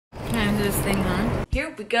Is this thing on?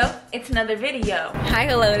 Here we go. It's another video. Hi,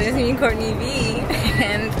 hello, this is me, Courtney V,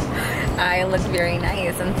 and I look very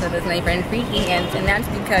nice, and so does my friend Freaky Hands, and that's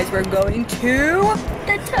because we're going to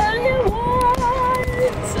the Tony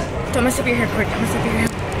Awards. Don't mess up your hair, Courtney. Don't mess up your hair.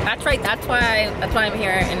 That's right. That's why I'm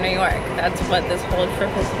here in New York. That's what this whole trip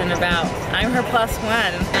has been about. I'm her plus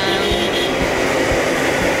one.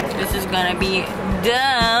 This is gonna be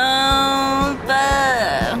dope.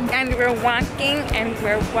 And we're walking, and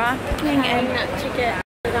not to get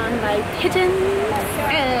on by pigeons.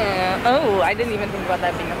 Oh, I didn't even think about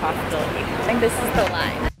that being a possibility. I think this is the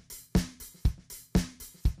line.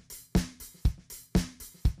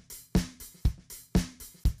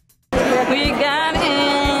 We got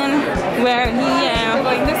in. We're here. We're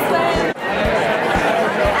going this way.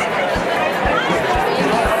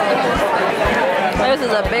 This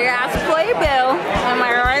is a big ass playbill. Am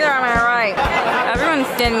I right or am I right? Everyone's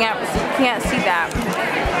standing up so you can't see that.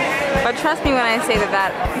 But trust me when I say that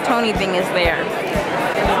that Tony thing is there.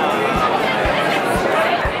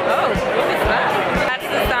 Oh, what is that? That's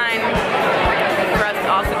the sign for us to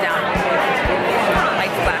all sit down.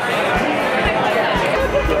 Like flashing.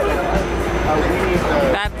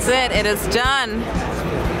 That's it. It is done.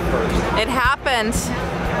 It happened.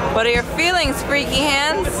 What are your feelings, Freaky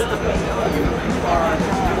Hands?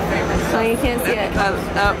 So you can't see it.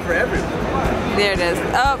 Oh, for everyone. There it is.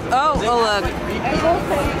 Oh, look.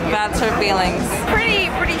 That's her feelings. Pretty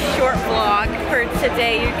short vlog for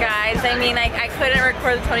today, you guys. I mean, I couldn't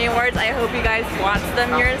record the Tony Awards. I hope you guys watch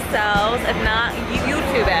them yourselves. If not,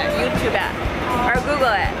 YouTube it. Or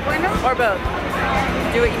Google it. Or both.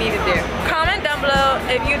 Do what you need to do. Comment down below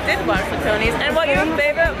if you did watch the Tonys and what your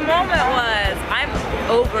favorite moment was. I'm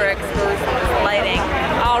overexposed to this lighting.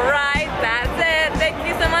 Alright, that's